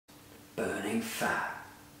burning fat.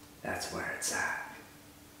 That's where it's at.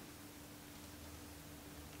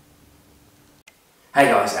 Hey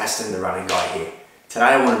guys, Aston the running guy here. Today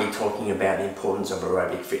I want to be talking about the importance of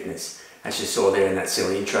aerobic fitness. As you saw there in that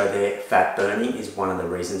silly intro there, fat burning is one of the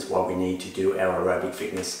reasons why we need to do our aerobic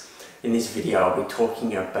fitness. In this video I'll be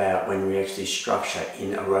talking about when we actually structure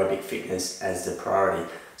in aerobic fitness as the priority.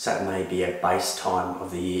 So it may be a base time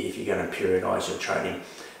of the year if you're going to periodise your training.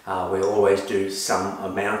 We'll always do some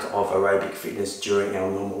amount of aerobic fitness during our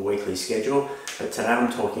normal weekly schedule, but today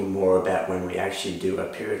I'm talking more about when we actually do a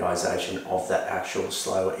periodisation of that actual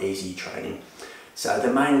slow, easy training. So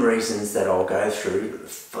the main reasons that I'll go through,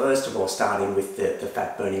 first of all starting with the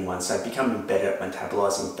fat burning one, so becoming better at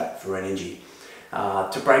metabolising fat for energy.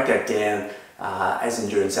 To break that down, as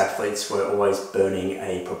endurance athletes we're always burning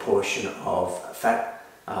a proportion of fat,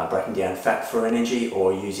 breaking down fat for energy,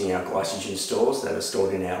 or using our glycogen stores that are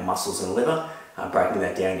stored in our muscles and liver, breaking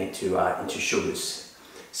that down into sugars.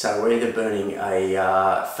 So we're either burning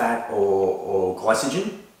a fat or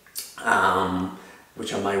glycogen,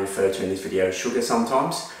 which I may refer to in this video as sugar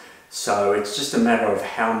sometimes. So it's just a matter of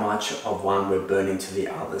how much of one we're burning to the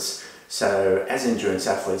others. So as endurance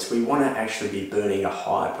athletes, we want to actually be burning a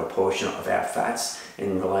higher proportion of our fats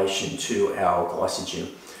in relation to our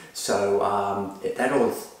glycogen. So that all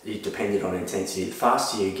is dependent on intensity. The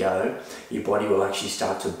faster you go, your body will actually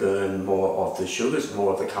start to burn more of the sugars,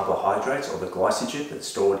 more of the carbohydrates or the glycogen that's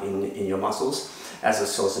stored in your muscles as a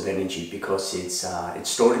source of energy, because it's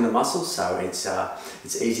stored in the muscles, so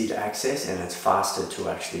it's easy to access and it's faster to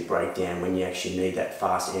actually break down when you actually need that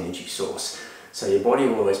fast energy source. So your body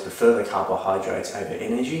will always prefer the carbohydrates over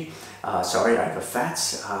over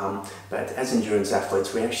fats, but as endurance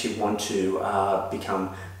athletes we actually want to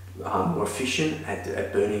become more efficient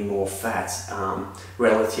at burning more fats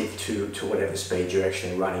relative to whatever speed you're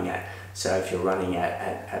actually running at. So if you're running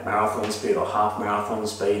at marathon speed or half marathon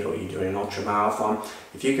speed, or you're doing an ultra marathon,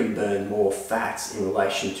 if you can burn more fats in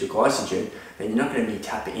relation to glycogen, then you're not going to be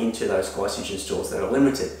tapping into those glycogen stores that are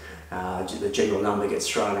limited. The general number gets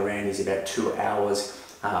thrown around is about 2 hours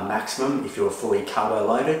maximum if you're fully carbo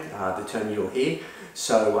loaded, the term you'll hear.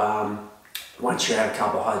 So once you have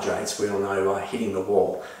carbohydrates, we all know hitting the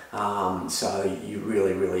wall. So you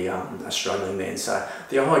really are struggling then. So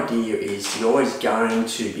the idea is you're always going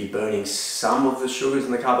to be burning some of the sugars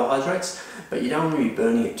and the carbohydrates, but you don't want to be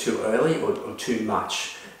burning it too early or too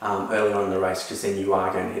much early on in the race, because then you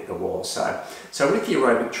are going to hit the wall. So with the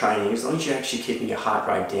aerobic training, as long as you're actually keeping your heart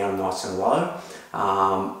rate down nice and low,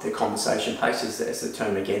 the compensation pace is the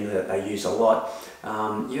term again that they use a lot,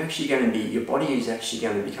 your body is actually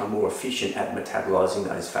going to become more efficient at metabolizing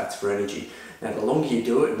those fats for energy. Now the longer you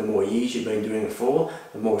do it and the more years you've been doing it for,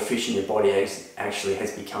 the more efficient your body actually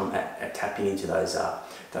has become at tapping into those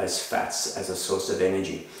fats as a source of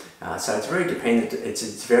energy. So it's very dependent,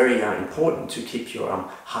 it's very important to keep your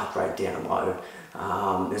heart rate down low.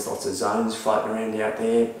 There's lots of zones floating around out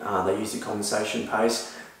there, they use the compensation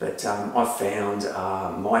pace, but I've found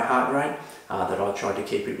my heart rate that I try to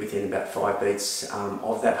keep it within about 5 beats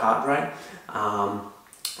of that heart rate.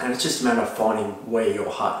 And it's just a matter of finding where your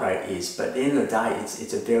heart rate is. But at the end of the day,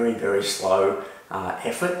 it's a very slow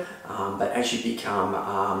effort. But as you become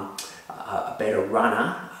a better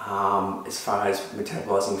runner, as far as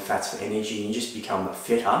metabolizing fats for energy, you just become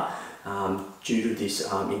fitter. Due to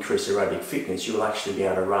this increased aerobic fitness, you will actually be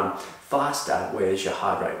able to run faster, whereas your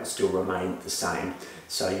heart rate will still remain the same.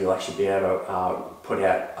 So you'll actually be able to put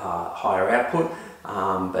out higher output,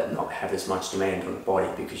 but not have as much demand on the body,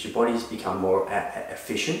 because your body's become more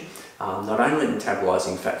efficient. Not only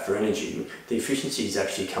metabolizing fat for energy, the efficiencies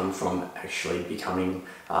actually come from actually becoming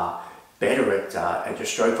better at your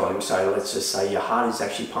stroke volume. So let's just say your heart is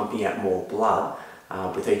actually pumping out more blood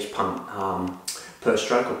with each pump per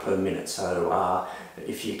stroke or per minute. So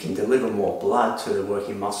if you can deliver more blood to the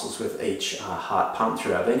working muscles with each heart pump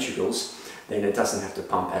through our ventricles, then it doesn't have to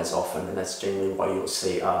pump as often, and that's generally why you'll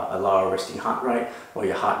see a lower resting heart rate, or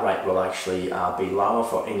your heart rate will actually be lower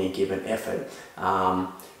for any given effort,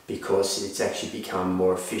 because it's actually become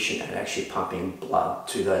more efficient at actually pumping blood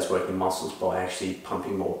to those working muscles by actually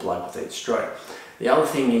pumping more blood with each stroke. The other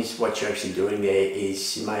thing is, what you're actually doing there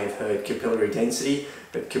is, you may have heard capillary density,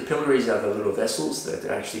 but capillaries are the little vessels that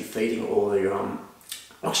are actually feeding all your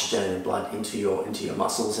oxygenated blood into your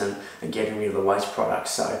muscles and getting rid of the waste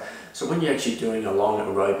products. So when you're actually doing a long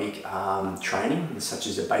aerobic training, such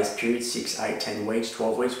as a base period, 6, 8, 10 weeks,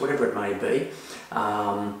 12 weeks, whatever it may be,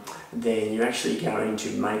 then you're actually going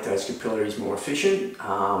to make those capillaries more efficient,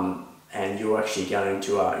 and you're actually going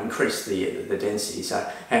to increase the density. So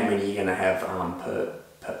how many you're going to have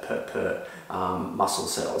per muscle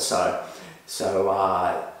cell. So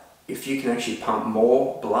if you can actually pump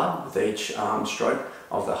more blood with each stroke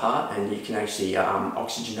of the heart, and you can actually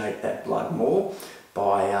oxygenate that blood more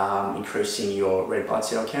by increasing your red blood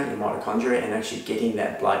cell count, your mitochondria, and actually getting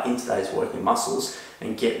that blood into those working muscles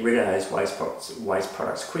and get rid of those waste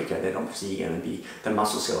products quicker, then obviously you're going to be, the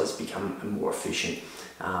muscle cells become more efficient,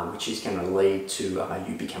 which is going to lead to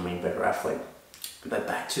you becoming a better athlete. But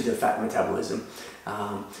back to the fat metabolism,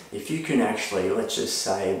 if you can actually, let's just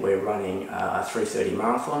say we're running a 3:30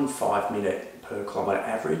 marathon, 5 minute per kilometre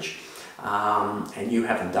average, and you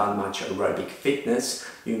haven't done much aerobic fitness,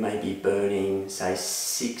 you may be burning say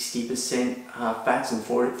 60% fats and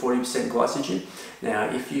 40% glycogen. Now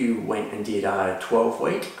if you went and did a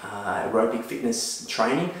 12-week aerobic fitness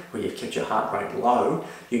training where you've kept your heart rate low,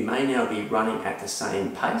 you may now be running at the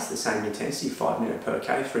same pace, the same intensity, 5 minute per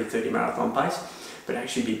k, 3:30 marathon pace, but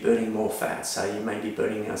actually be burning more fat. So you may be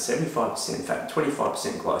burning 75% fat,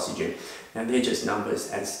 25% glycogen. Now they're just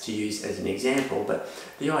numbers as to use as an example, but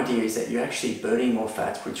the idea is that you're actually burning more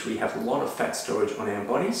fats, which we have a lot of fat storage on our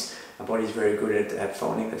bodies. Our body's very good at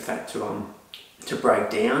finding the fat to break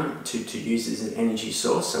down, to use as an energy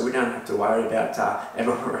source, so we don't have to worry about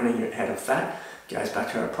ever running out of fat. It goes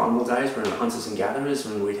back to our primal days when we were hunters and gatherers,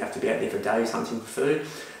 when we'd have to be out there for days hunting for food.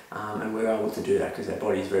 And we're able to do that because our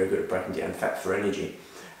body is very good at breaking down fat for energy.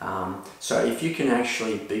 So if you can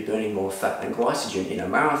actually be burning more fat than glycogen in a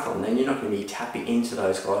marathon, then you're not going to be tapping into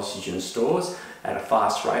those glycogen stores at a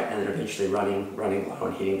fast rate and then eventually running low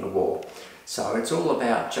and hitting the wall. So it's all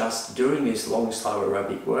about just doing this long, slow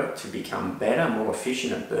aerobic work to become better, more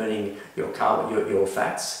efficient at burning your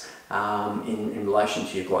fats in relation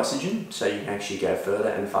to your glycogen, so you can actually go further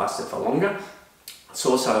and faster for longer. It's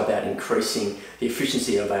also about increasing the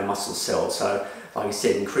efficiency of our muscle cells. So, like I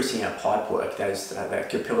said, increasing our pipe work, that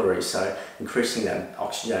capillaries, so increasing that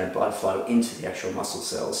oxygenated blood flow into the actual muscle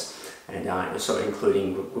cells, and sort of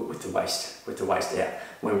including with the waste out.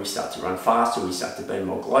 When we start to run faster, we start to burn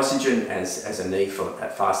more glycogen as a need for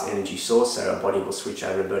that fast energy source, so our body will switch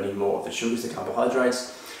over to burning more of the sugars, the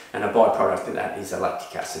carbohydrates, and a byproduct of that is the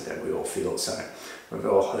lactic acid that we all feel. So we've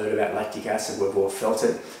all heard about lactic acid, we've all felt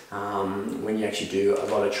it. When you actually do a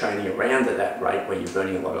lot of training around at that rate where you're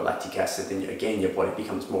burning a lot of lactic acid, then again your body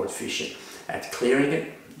becomes more efficient at clearing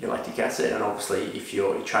it, your lactic acid. And obviously if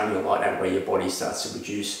you're training a lot out where your body starts to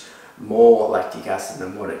produce more lactic acid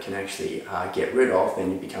than what it can actually get rid of,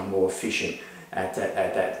 then you become more efficient at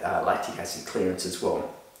that lactic acid clearance as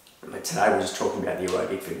well. But today we're just talking about the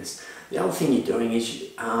aerobic fitness. The other thing you're doing is,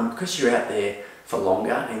 because you're out there for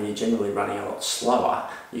longer and you're generally running a lot slower,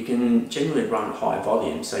 you can generally run high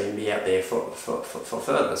volume, so you can be out there for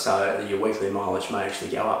further, so your weekly mileage may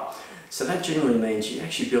actually go up. So that generally means you're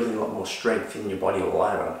actually building a lot more strength in your body all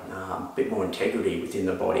over, a bit more integrity within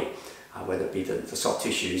the body, whether it be the soft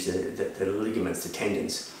tissues, the ligaments, the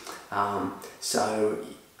tendons. And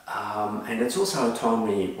it's also a time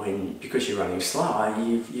when because you're running slower,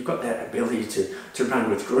 you've got that ability to run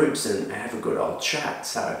with groups and have a good old chat.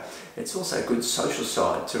 So it's also a good social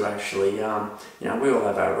side to actually, we all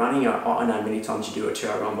have our running. I know many times you do a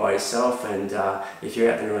 2-hour run by yourself, and if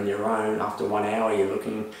you're out there on your own, after 1 hour, you're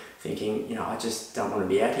thinking, I just don't want to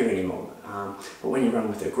be out here anymore. But when you run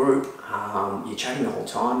with a group, you're chatting the whole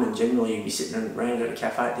time, and generally you'll be sitting around at a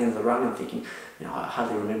cafe at the end of the run and thinking, I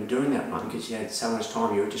hardly remember doing that run because you had so much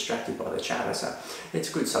time, you were distracted by the chatter. So it's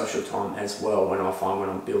good social time as well when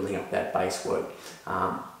I'm building up that base work.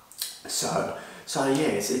 So yeah,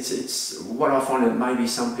 it's what I find that maybe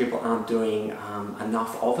some people aren't doing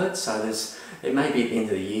enough of it. So it may be at the end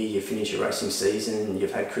of the year, you finish your racing season,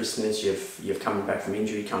 you've had Christmas, you've come back from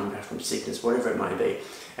injury, coming back from sickness, whatever it may be,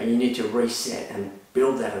 and you need to reset and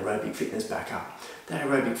build that aerobic fitness back up. That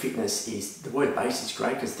aerobic fitness the word base is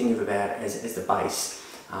great because think of it as the base.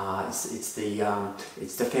 It's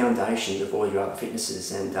the foundation of all your other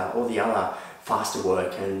fitnesses and all the other faster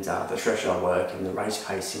work and the threshold work and the race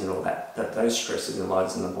pacing and all those stresses and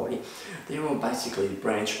loads in the body. They're all basically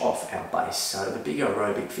branch off our base. So the bigger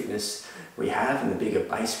aerobic fitness we have and the bigger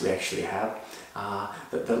base we actually have,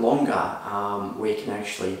 the longer we can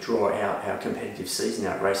actually draw out our competitive season,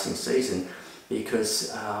 our racing season,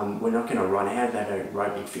 because we're not going to run out of that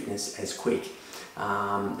aerobic fitness as quick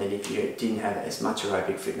than if you didn't have as much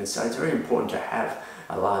aerobic fitness. So it's very important to have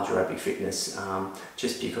a large aerobic fitness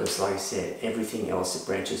just because, like I said, everything else that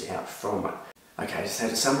branches out from it. Okay, so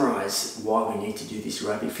to summarise why we need to do this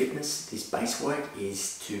aerobic fitness, this base work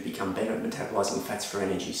is to become better at metabolising fats for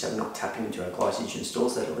energy, so not tapping into our glycogen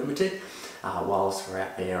stores that are limited whilst we're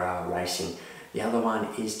out there racing. The other one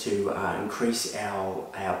is to increase our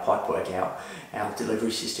pipe work, our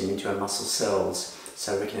delivery system into our muscle cells,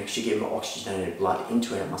 so we can actually get more oxygenated blood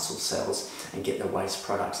into our muscle cells and get the waste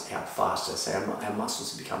products out faster. So our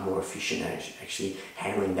muscles become more efficient at actually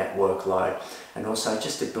handling that workload, and also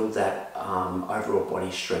just to build that overall body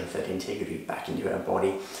strength, that integrity back into our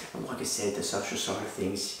body. And like I said, the social side of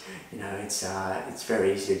things, you know, it's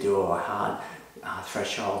very easy to do a hard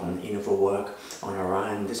threshold and interval work on our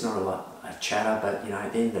own. There's not a lot of chatter, but you know,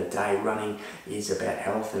 at the end of the day, running is about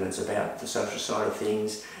health and it's about the social side of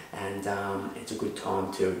things, and it's a good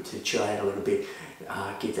time to chill out a little bit,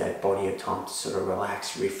 give that body a time to sort of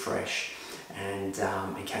relax, refresh, and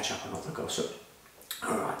catch up on all the gossip.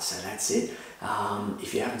 Alright, so that's it.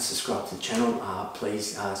 If you haven't subscribed to the channel,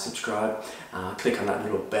 please subscribe. Click on that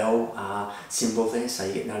little bell symbol there so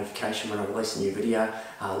you get notification when I release a new video.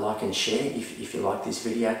 Like and share if you like this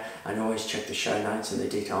video, and always check the show notes and the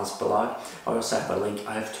details below. I also have a link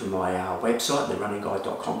over to my website,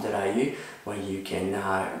 therunningsguide.com.au, where you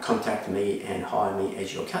can contact me and hire me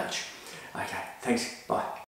as your coach. Okay, thanks, bye.